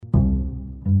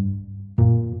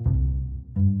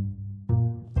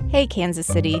Hey, Kansas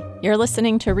City. You're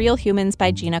listening to Real Humans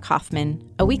by Gina Kaufman,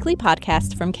 a weekly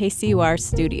podcast from KCUR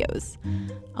Studios.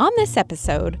 On this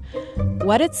episode,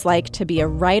 what it's like to be a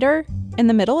writer in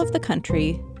the middle of the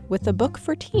country with a book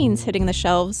for teens hitting the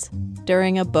shelves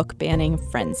during a book-banning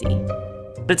frenzy.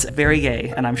 It's very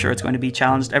gay, and I'm sure it's going to be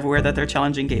challenged everywhere that they're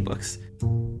challenging gay books.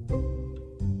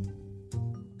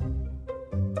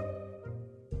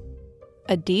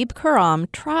 Adib Khorram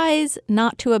tries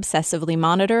not to obsessively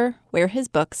monitor where his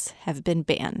books have been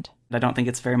banned. I don't think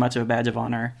it's very much of a badge of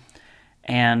honor,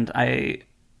 and I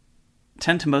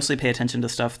tend to mostly pay attention to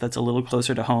stuff that's a little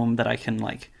closer to home that I can,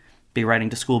 be writing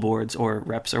to school boards or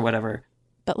reps or whatever.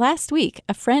 But last week,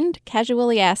 a friend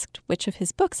casually asked which of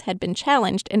his books had been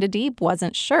challenged, and Adib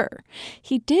wasn't sure.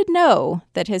 He did know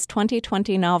that his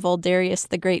 2020 novel, Darius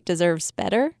the Great Deserves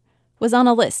Better, was on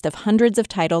a list of hundreds of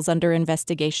titles under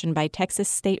investigation by Texas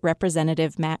State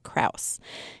Representative Matt Krause.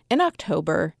 In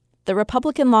October, the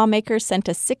Republican lawmaker sent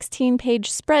a 16-page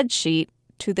spreadsheet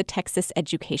to the Texas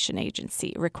Education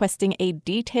Agency, requesting a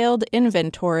detailed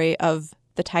inventory of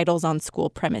the titles on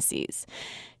school premises.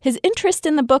 His interest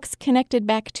in the books connected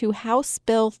back to House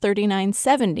Bill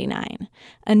 3979,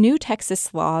 a new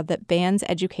Texas law that bans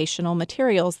educational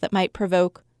materials that might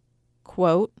provoke,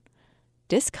 quote,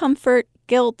 discomfort,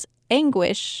 guilt,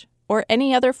 anguish, or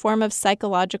any other form of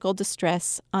psychological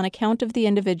distress on account of the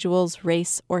individual's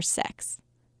race or sex,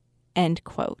 end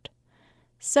quote.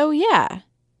 So yeah,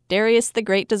 Darius the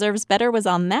Great Deserves Better was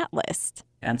on that list.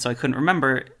 And so I couldn't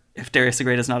remember if Darius the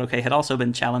Great Is Not Okay had also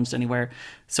been challenged anywhere,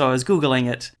 so I was Googling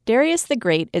it. Darius the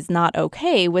Great Is Not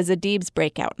Okay was Adib's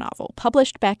breakout novel,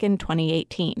 published back in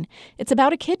 2018. It's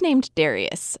about a kid named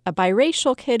Darius, a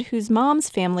biracial kid whose mom's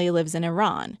family lives in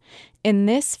Iran. In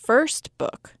this first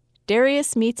book,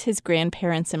 Darius meets his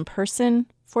grandparents in person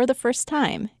for the first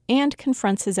time and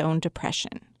confronts his own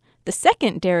depression. The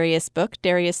second Darius book,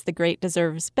 Darius the Great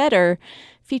Deserves Better,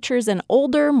 features an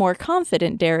older, more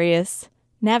confident Darius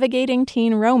navigating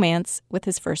teen romance with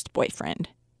his first boyfriend.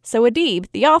 So Adib,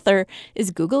 the author,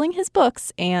 is Googling his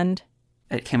books and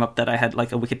it came up that I had a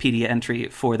Wikipedia entry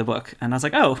for the book. And I was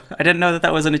like, oh, I didn't know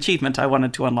that was an achievement I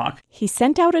wanted to unlock. He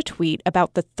sent out a tweet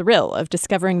about the thrill of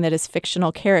discovering that his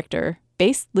fictional character,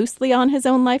 based loosely on his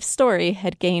own life story,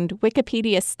 had gained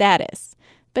Wikipedia status.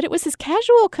 But it was his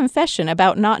casual confession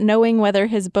about not knowing whether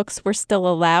his books were still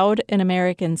allowed in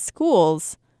American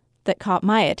schools that caught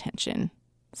my attention.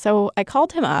 So I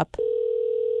called him up.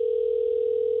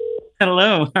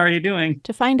 Hello, how are you doing?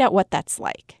 To find out what that's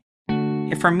like.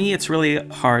 For me, it's really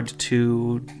hard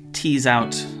to tease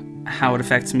out how it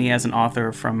affects me as an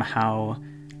author from how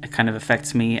it kind of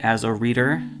affects me as a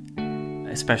reader,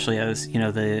 especially as,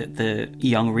 the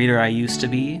young reader I used to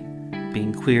be,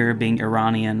 being queer, being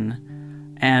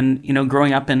Iranian, and,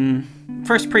 growing up in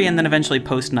first pre and then eventually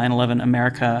post 9/11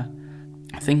 America,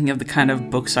 thinking of the kind of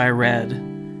books I read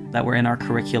that were in our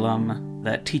curriculum,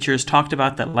 that teachers talked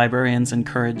about, that librarians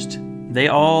encouraged. They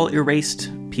all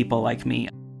erased people like me.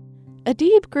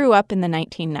 Adib grew up in the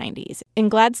 1990s in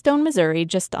Gladstone, Missouri,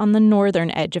 just on the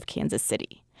northern edge of Kansas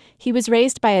City. He was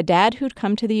raised by a dad who'd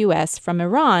come to the U.S. from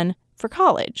Iran for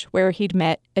college, where he'd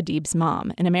met Adib's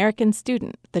mom, an American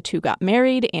student. The two got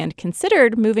married and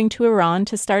considered moving to Iran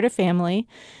to start a family.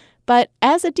 But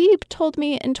as Adib told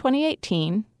me in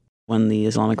 2018, when the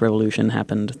Islamic Revolution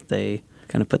happened, they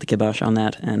kind of put the kibosh on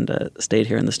that and stayed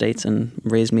here in the States and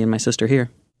raised me and my sister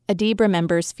here. Adib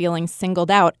remembers feeling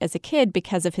singled out as a kid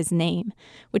because of his name,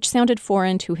 which sounded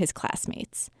foreign to his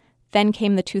classmates. Then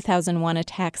came the 2001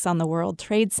 attacks on the World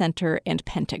Trade Center and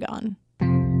Pentagon.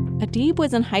 Adib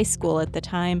was in high school at the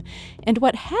time, and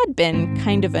what had been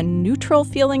kind of a neutral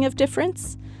feeling of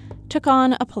difference took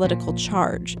on a political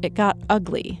charge. It got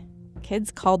ugly.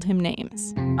 Kids called him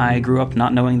names. I grew up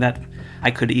not knowing that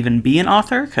I could even be an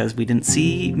author because we didn't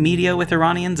see media with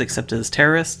Iranians except as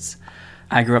terrorists.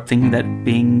 I grew up thinking that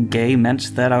being gay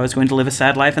meant that I was going to live a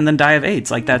sad life and then die of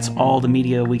AIDS. That's all the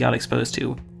media we got exposed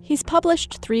to. He's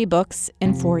published 3 books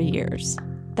in 4 years.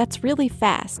 That's really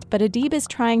fast, but Adib is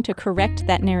trying to correct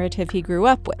that narrative he grew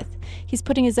up with. He's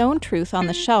putting his own truth on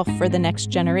the shelf for the next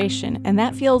generation, and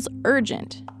that feels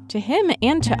urgent to him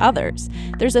and to others.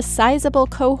 There's a sizable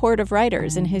cohort of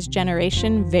writers in his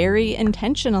generation very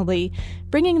intentionally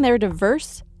bringing their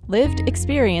diverse, lived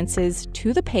experiences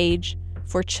to the page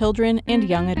for children and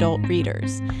young adult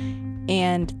readers.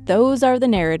 And those are the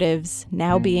narratives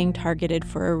now being targeted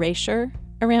for erasure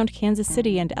around Kansas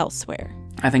City and elsewhere.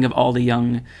 I think of all the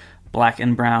young Black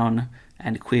and brown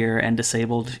and queer and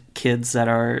disabled kids that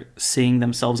are seeing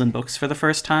themselves in books for the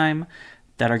first time,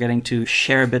 that are getting to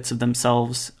share bits of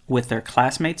themselves with their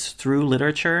classmates through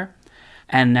literature,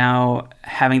 and now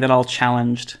having that all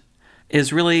challenged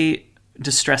is really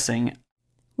distressing.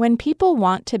 When people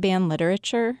want to ban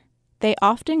literature, they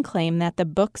often claim that the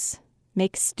books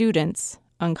make students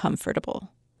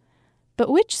uncomfortable. But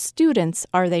which students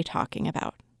are they talking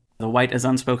about? The white is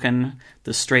unspoken,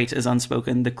 the straight is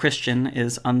unspoken, the Christian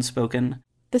is unspoken.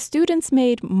 The students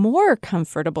made more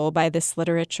comfortable by this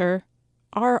literature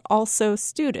are also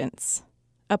students,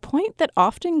 a point that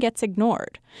often gets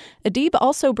ignored. Adib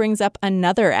also brings up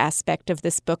another aspect of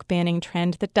this book banning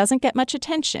trend that doesn't get much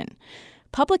attention.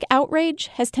 Public outrage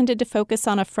has tended to focus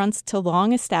on affronts to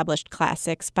long-established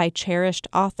classics by cherished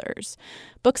authors.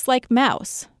 Books like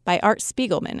Maus by Art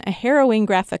Spiegelman, a harrowing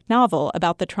graphic novel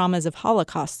about the traumas of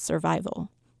Holocaust survival.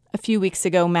 A few weeks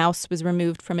ago, Maus was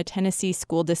removed from a Tennessee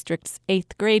school district's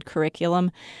 8th grade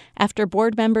curriculum after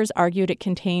board members argued it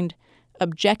contained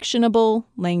objectionable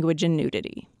language and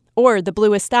nudity. Or The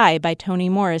Bluest Eye by Toni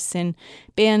Morrison,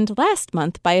 banned last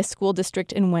month by a school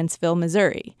district in Wentzville,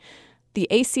 Missouri. The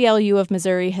ACLU of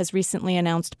Missouri has recently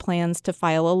announced plans to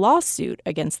file a lawsuit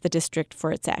against the district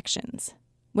for its actions.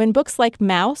 When books like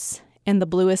Maus and The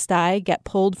Bluest Eye get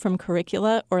pulled from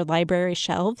curricula or library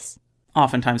shelves,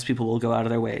 oftentimes people will go out of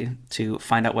their way to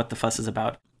find out what the fuss is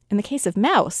about. In the case of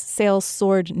Maus, sales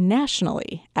soared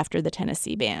nationally after the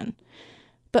Tennessee ban.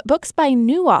 But books by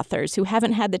new authors who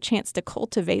haven't had the chance to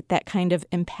cultivate that kind of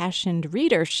impassioned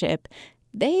readership,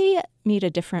 they meet a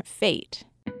different fate.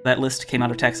 That list came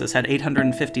out of Texas, had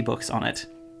 850 books on it.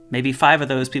 Maybe 5 of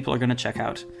those people are going to check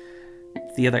out.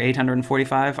 The other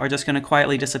 845 are just going to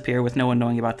quietly disappear with no one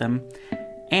knowing about them.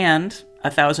 And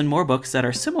 1,000 more books that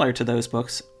are similar to those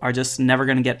books are just never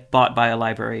going to get bought by a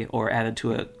library or added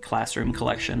to a classroom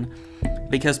collection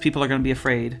because people are going to be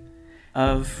afraid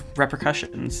of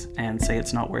repercussions and say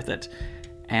it's not worth it.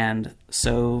 And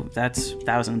so that's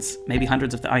thousands, maybe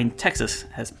hundreds of, Texas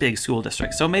has big school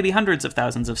districts, so maybe hundreds of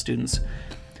thousands of students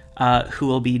who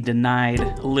will be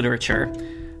denied literature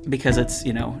because it's,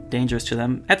 dangerous to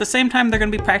them. At the same time, they're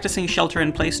going to be practicing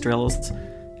shelter-in-place drills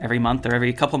every month or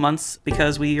every couple months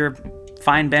because we are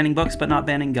fine banning books but not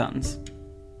banning guns.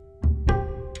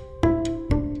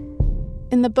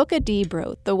 In the book Adib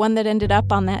wrote, the one that ended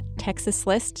up on that Texas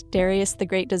list, Darius the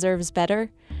Great Deserves Better,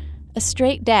 a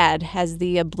straight dad has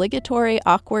the obligatory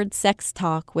awkward sex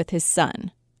talk with his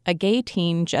son, a gay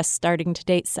teen just starting to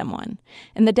date someone,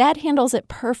 and the dad handles it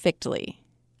perfectly,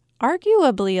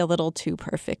 arguably a little too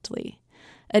perfectly.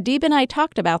 Adib and I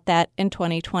talked about that in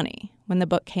 2020 when the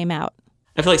book came out.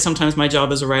 I feel like sometimes my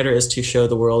job as a writer is to show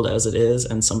the world as it is,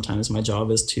 and sometimes my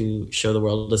job is to show the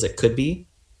world as it could be.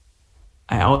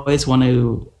 I always want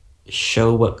to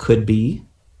show what could be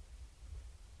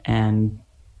and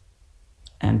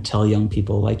tell young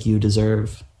people, like, you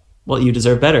deserve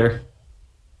better,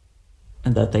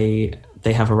 and that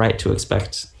they have a right to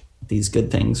expect these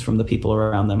good things from the people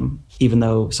around them, even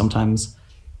though sometimes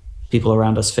people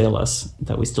around us fail us,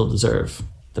 that we still deserve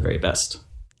the very best.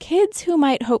 Kids who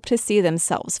might hope to see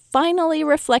themselves finally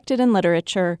reflected in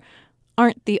literature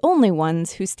aren't the only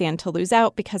ones who stand to lose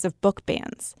out because of book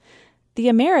bans. The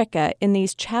America in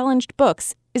these challenged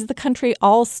books is the country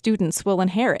all students will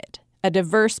inherit, a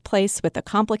diverse place with a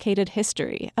complicated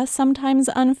history, a sometimes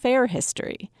unfair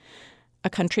history. A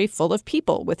country full of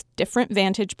people with different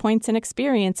vantage points and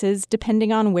experiences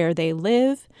depending on where they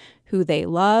live, who they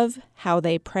love, how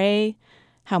they pray,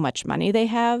 how much money they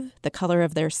have, the color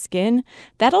of their skin.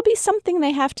 That'll be something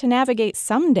they have to navigate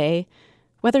someday,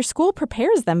 whether school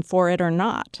prepares them for it or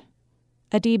not.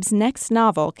 Adib's next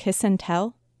novel, Kiss and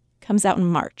Tell, comes out in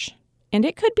March, and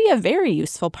it could be a very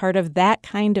useful part of that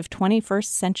kind of 21st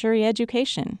century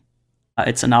education.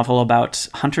 It's a novel about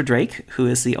Hunter Drake, who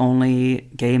is the only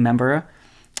gay member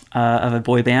of a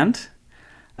boy band.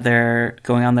 They're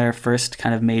going on their first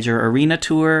kind of major arena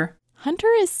tour. Hunter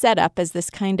is set up as this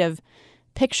kind of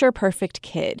picture-perfect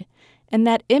kid, and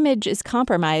that image is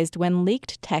compromised when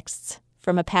leaked texts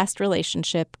from a past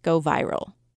relationship go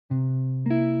viral.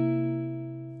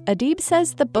 Adib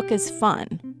says the book is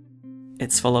fun.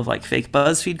 It's full of fake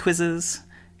BuzzFeed quizzes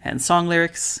and song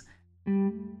lyrics.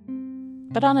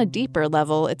 But on a deeper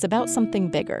level, it's about something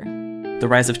bigger. The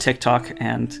rise of TikTok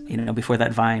and, before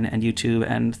that Vine and YouTube,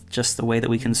 and just the way that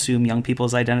we consume young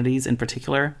people's identities in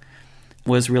particular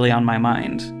was really on my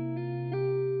mind.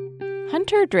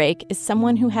 Hunter Drake is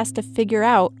someone who has to figure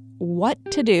out what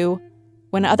to do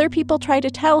when other people try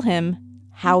to tell him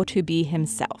how to be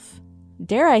himself.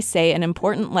 Dare I say, an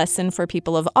important lesson for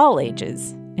people of all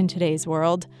ages in today's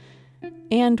world,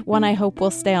 and one I hope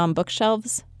will stay on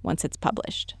bookshelves once it's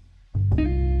published.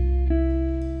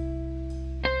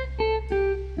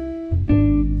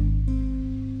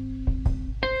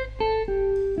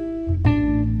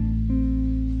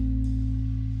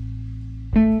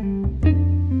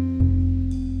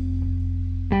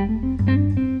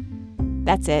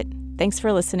 That's it. Thanks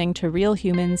for listening to Real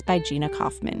Humans by Gina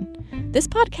Kaufman. This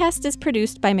podcast is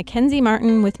produced by Mackenzie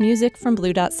Martin with music from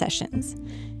Blue Dot Sessions.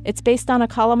 It's based on a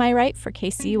column I write for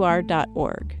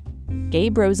KCUR.org.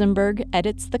 Gabe Rosenberg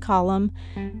edits the column,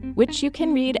 which you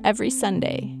can read every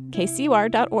Sunday.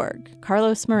 KCUR.org.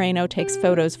 Carlos Moreno takes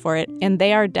photos for it, and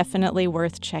they are definitely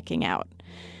worth checking out.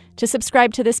 To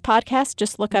subscribe to this podcast,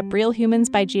 just look up Real Humans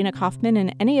by Gina Kaufman in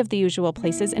any of the usual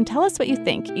places and tell us what you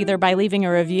think, either by leaving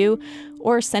a review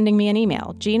or sending me an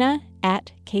email,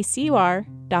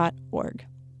 gina@kcur.org.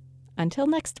 Until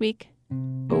next week,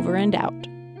 over and out.